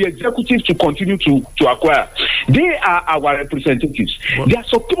the executive to continue to acquire. They are our representatives. They are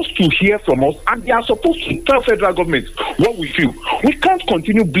supposed to hear from us, and they are supposed to tell federal government what we feel. We can't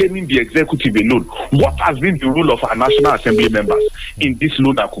continue blaming the executive alone. What has been the role of our National Assembly members in this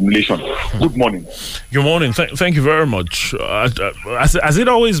loan accumulation? Good morning. Good morning. Thank you very much. Has it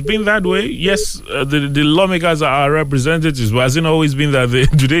always been that way? Yes, the lawmakers are our representatives, but has it always been that way?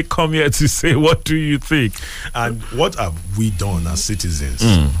 Do they come here to say, what do you think? And what have we done as citizens?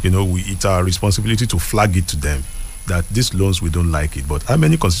 It's our responsibility to flag it to them that these loans, we don't like it. But how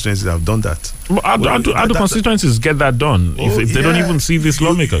many constituencies have done that? How do constituencies get that done if they don't even see these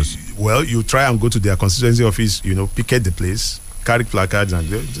lawmakers? Well, you try and go to their constituency office, picket the place, carry placards, and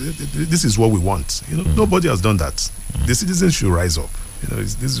this is what we want. Nobody has done that. The citizens should rise up.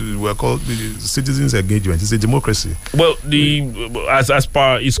 We're called the citizens' engagement. It's a democracy. Well, as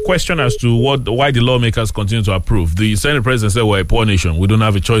per his question as to why the lawmakers continue to approve, the Senate President said we're a poor nation. We don't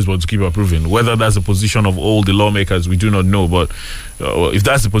have a choice but to keep approving. Whether that's the position of all the lawmakers, we do not know. But if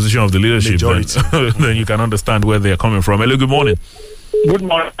that's the position of the leadership, then you can understand where they are coming from. Hello, good morning. Good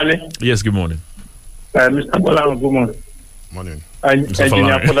morning, Ali. Yes, good morning. Mr. Bola, good morning. Morning.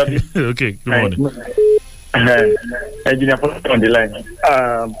 Engineer Poladi. Okay, good morning. Engineer Poladi on the line.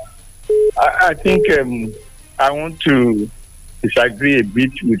 I think I want to disagree a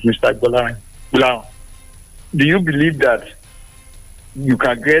bit with Mr. Bola. Do you believe that you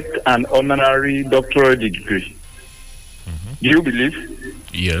can get an honorary doctoral degree? Do you believe?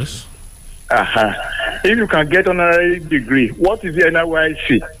 Yes. If you can get honorary degree, what is the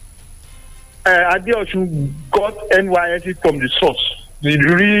NYSC? Adeosun got NYSC from the source, the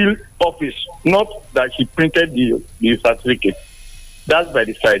real office, not that he printed the certificate. That's by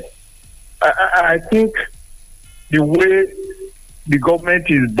the side. I think the way the government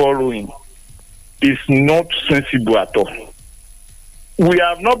is borrowing is not sensible at all. We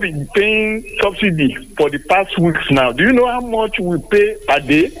have not been paying subsidy for the past weeks now. Do you know how much we pay a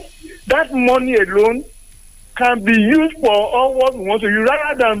day? That money alone can be used for all what we want to use,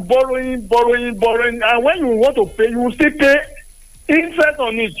 rather than borrowing. And when you want to pay, you will still pay interest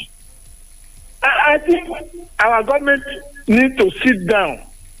on it. I think our government needs to sit down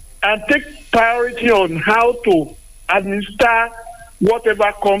and take priority on how to administer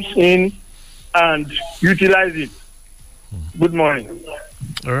whatever comes in and utilize it. Good morning.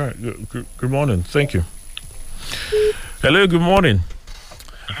 All right. Good morning. Thank you. Hello. Good morning.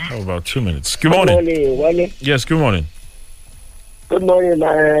 How about 2 minutes? Good morning. Good morning. Yes, good morning. Good morning,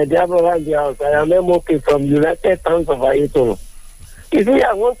 my dear brother in the house. I am MOK from United Towns of Ayetoro. You see,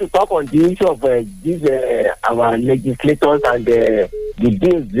 I want to talk on the issue of our legislators and the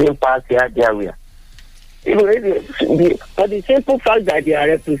bills being passed here, there. For the simple fact that they are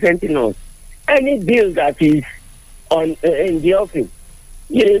representing us, any bill that is on in the office,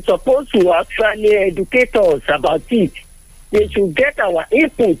 you're supposed to actually educate us about it. They should get our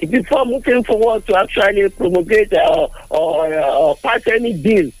input before moving forward to actually promulgate or pass any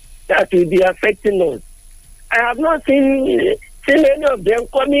bill that will be affecting us. I have not seen any of them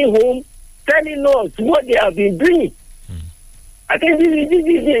coming home telling us what they have been doing. I think this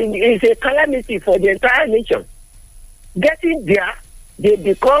is a calamity for the entire nation. Getting there, they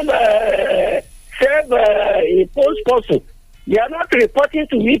become self-imposed person. They are not reporting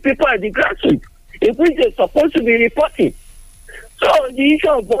to we people at the grassroots, in which they're supposed to be reporting. So the issue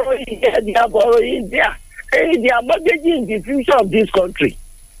of borrowing here, they are borrowing there. They are mortgaging the future of this country,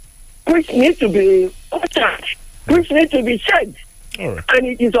 which needs to be charged, which needs to be checked. Right. And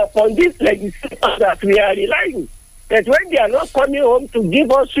it is upon this legislation that we are relying. That when they are not coming home to give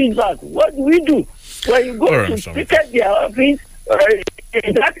us feedback, what do we do? When you go to picket their office,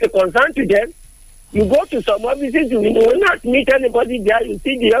 that's a concern to them. You go to some offices, you will not meet anybody there. You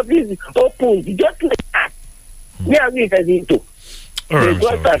see the office open, just like that. Where are we heading to? May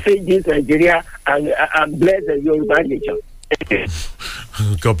God save this Nigeria and bless the Yoruba nation.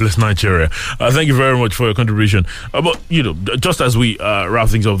 God bless Nigeria. Thank you very much for your contribution. But, just as we wrap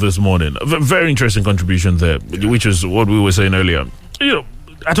things up this morning, a very interesting contribution there, which is what we were saying earlier.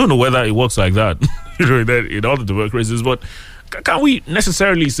 I don't know whether it works like that, in all the democracies, but can we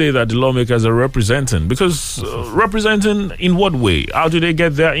necessarily say that the lawmakers are representing? Because representing in what way? How do they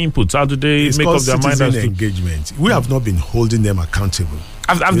get their inputs? How do they make up their mind as to engagement? We have not been holding them accountable.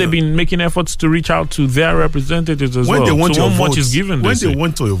 Have they been making efforts to reach out to their representatives as well? They want so your much vote, is given. When they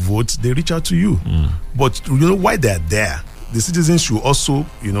want your vote, they reach out to you. But why they're there? The citizens should also,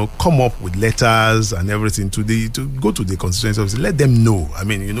 come up with letters and everything to go to the constituency office. Let them know. I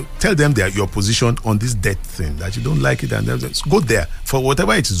mean, tell them your position on this debt thing, that you don't like it, and then go there for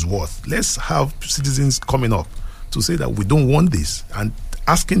whatever it is worth. Let's have citizens coming up to say that we don't want this, and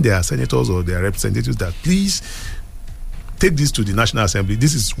asking their senators or their representatives that please take this to the National Assembly.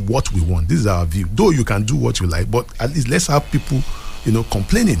 This is what we want. This is our view. Though you can do what you like, but at least let's have people,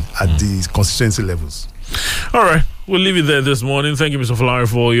 complaining at the constituency levels. All right, we'll leave it there this morning. Thank you, Mr. Falari,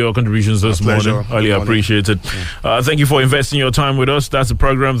 for your contributions this morning. Highly appreciated. Thank you for investing your time with us. That's the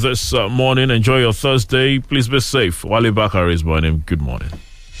program this morning. Enjoy your Thursday. Please be safe. Wale Bakari is my name. Good morning.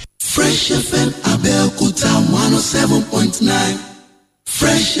 Fresh FM Abeokuta 107.9.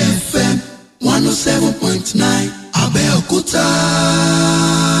 Fresh FM 107.9 Abeokuta.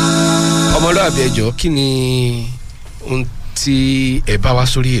 Ọmọlúwàbí ẹjọ́ kí ni ohun tí ẹ bá wá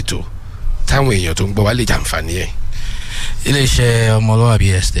sórí ètò táwọn èèyàn tó ń gbọ́ wá lè jàǹfààní ẹ̀? Iléeṣẹ́ Ọmọlúwàbí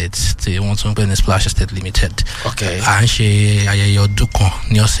Estate tí wọ́n tún pè ní Splash Estate Limited. À ń ṣe ayẹyẹ ọdún kan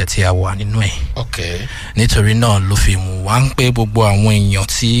ní ọ̀sẹ̀ tí a wà nínú ẹ̀. Nítorí náà ló fi mú wá ń pé gbogbo àwọn èèyàn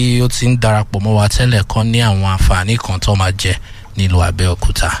tí ó ti ń darapọ̀ mọ́ wa tẹ́lẹ̀ kan ní àwọn àǹfààní kan tó máa jẹ nílùú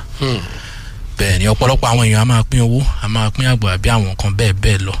Abẹ́òkúta. Bẹ́ẹ̀ ni ọ̀pọ̀lọpọ̀ àwọn èèyàn á máa pín owó, á máa pín àgbò àbí àwọn nǹkan bẹ́ẹ̀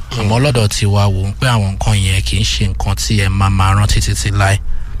bẹ́ẹ̀ lọ. Àmọ́ lọ́dọ̀ tiwa wò ń pé àwọn nǹkan yẹn kì í ṣe nǹkan tí ẹ máa rántí títí láé.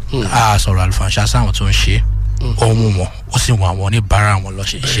 A sọ̀rọ̀ àlùfànṣá sáwọn tó ń ṣe ohun wọn ó sì wọn àwọn oníbàárà wọn lọ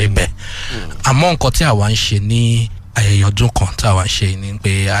ṣe bẹ́ẹ̀. Àmọ́ nǹkan tí àwa ń ṣe ní ayẹyẹ ọdún kan tí àwa ń ṣe ni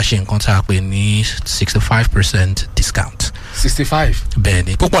pé a ṣe nǹkan tí a pè ní 65% discount. 65. Bẹ́ẹ̀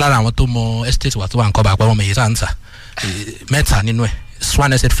ni púpọ̀ lára àwọn tó mọ estate wa tó wà ń kọ́ bá pẹ́ wọ́n mọ èyí tá à ń tà mẹ́ta nínú ẹ̀.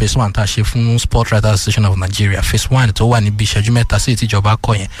 Swan Estate Phase 1 tá a ṣe fún Sport Writers Association of Nigeria. Phase 1 tó wà níbi ìṣẹ́jú mẹ́ta sí ìtìjọba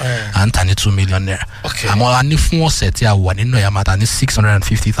kọ́ yẹn à ń tà ní 2 million naira. Àmọ́ a ní fún ọ̀sẹ̀ tí a wà nínú ẹ̀ a máa tà ní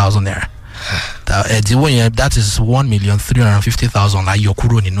 650,000 naira. Ẹ̀dínwó yẹn that is 1,350,000 la yọ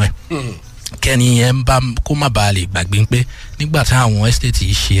kúrò nínú ẹ̀. Kẹ́ni yẹn kó má bàa lè gbàgbé pé nígbà tí àwọn estate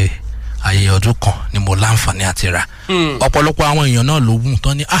yìí ṣe ayẹyẹ ọdún kan ni mo láǹfààní àti rà. Ọ̀pọ̀lọpọ̀ àwọn èèyàn náà ló wù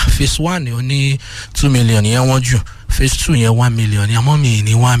tán ní Phase 1 ó ní 2 million yẹn wọ́n jù, Phase 2 yẹn 1 million ni àmọ́ mi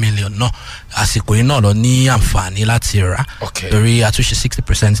ní 1 million náà àsìkò yìí náà lọ ní àǹfààní láti rà torí àtúnṣe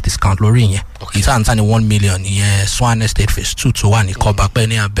 60% discount lórí yẹn. Ìtàǹtà ní 1 million yẹn Swan Estate Phase 2 tó wà ní Kọ́bápẹ́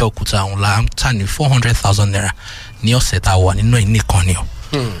ní Abẹ́òkúta òun la ń tà ní 400,000 naira ní ọ̀sẹ̀ tá a wà nínú ẹ̀ nìkan ni o.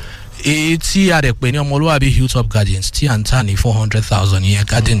 Èyí tí a rẹ̀ pé ní Ọmọlúwàbí Hilltop Gardens tí à ń tà ní 400,000 yẹn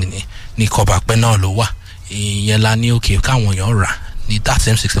garden ní Kọ́bápẹ́ náà ló wà. Ìyẹn la ní òkè káwọn èèyàn rà ní that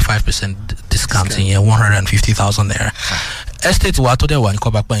same 65% discount yẹn 150,000 naira. Estate wa tó dẹ̀ wà ní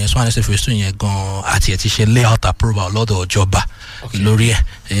Kọ́bápẹ́ yẹn Swan Estate Phase 2 yẹn gan àti ẹ̀ ti ṣe layout approval lọ́dọ̀ ìjọba lórí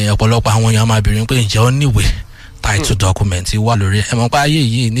ẹ̀. Ọ̀pọ̀lọpọ̀ àwọn èèyàn máa bèrè pé ǹjẹ́ ó níwèé title document wà lórí ẹ̀ mọ̀ pé ayé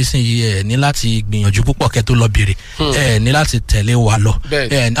yìí nísìnyí ẹ̀ ní láti gbìyànjú púpọ̀ kẹ́ tó lọ bèrè ẹ̀ ní láti tẹ̀lé wa lọ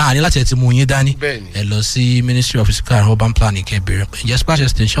ẹ̀ ní láti ẹ̀ ti mú yín dání ẹ̀ lọ sí Ministry of Physical and Urban Planning kẹ́ bèrè pé ǹjẹ́ Splash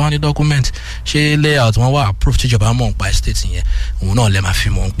Estate ṣé wọ́n ní document ṣé layout wọn wà approved tíjọba mọ̀ nípa estate yẹn òun náà lẹ́ máa fi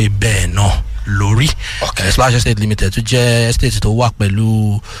mọ̀ pé bẹ́ẹ̀ náà lórí. Splash Estate Limited tó jẹ́ estate tó wà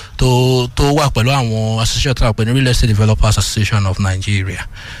pẹ̀lú àwọn association tó wà pẹ̀lú Real Estate Developers Association of Nigeria.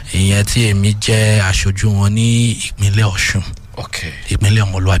 Ìyẹn tí èmi jẹ́ aṣojú wọn ní ìpínlẹ̀ Ọ̀ṣun. Ìpínlẹ̀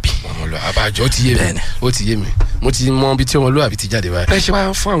Ọmọlúwàbí. Àbájọ ó ti yé mi mo ti mọ ibi tí Ọmọlúwàbí ti jáde báyìí. Ẹ ṣe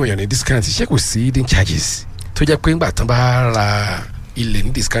wá fún àwọn èèyàn ní discount ṣé kò sí hidden charges tó jẹ́ pé ńgbà tán bá ra ilẹ̀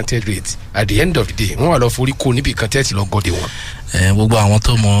ní discounted rate at the end of the day wọ́n wà lọ forí kó níbi kan tẹ́ẹ̀tì lọ gọ́dẹ̀ wọn. Gbogbo àwọn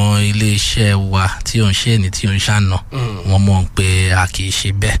tó mọ ilé iṣẹ́ wa tí ò ń ṣe ní tí ò ń ṣàna wọ́n mọ̀ pé a kì í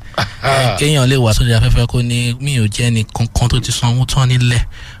ṣe bẹ́ẹ̀. Kéèyàn lè wà sórí afẹ́fẹ́ kó ní mi ò jẹ́ ní kankan tó ti sanwó tán nílẹ̀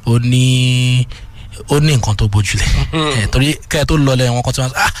ó ní nǹkan tó bójúlẹ̀ torí kẹ́ẹ̀ tó lọlẹ̀ wọn kan tí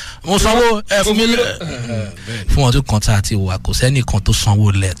wọ́n mo sanwó fún mi fún ọdún kan tá a ti wà kò sẹ́nìkan tó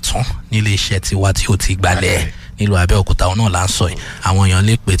sanwó lẹ̀ tán nílé iṣẹ́ tiwa tí ò ti gbalẹ̀ nílùú Abẹ́òkúta òun náà là ń sọ yìí àwọn èèyàn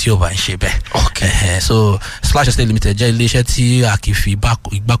lè pè tí ò bá ń ṣe bẹ́ẹ̀. So Splash Estate Limited jẹ́ iléeṣẹ́ tí a kì í fi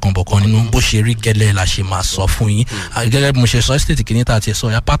ìgbà kan bọ̀ kan nínú bó ṣe rí gẹ́lẹ́ la ṣe máa sọ fún yín. Gẹ́gẹ́ bí mo ṣe sọ estate kìíní tá a ti sọ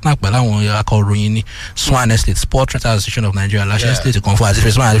ya partner pẹ̀lú àwọn akọ̀ròyìn ní Swan Estate Sport Writers Association of Nigeria láṣẹ estate kan fún àti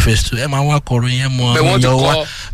Phase 1 àti Phase 2 ẹ máa wá akọ̀ròyìn ẹ mọ àwọn èèyàn wa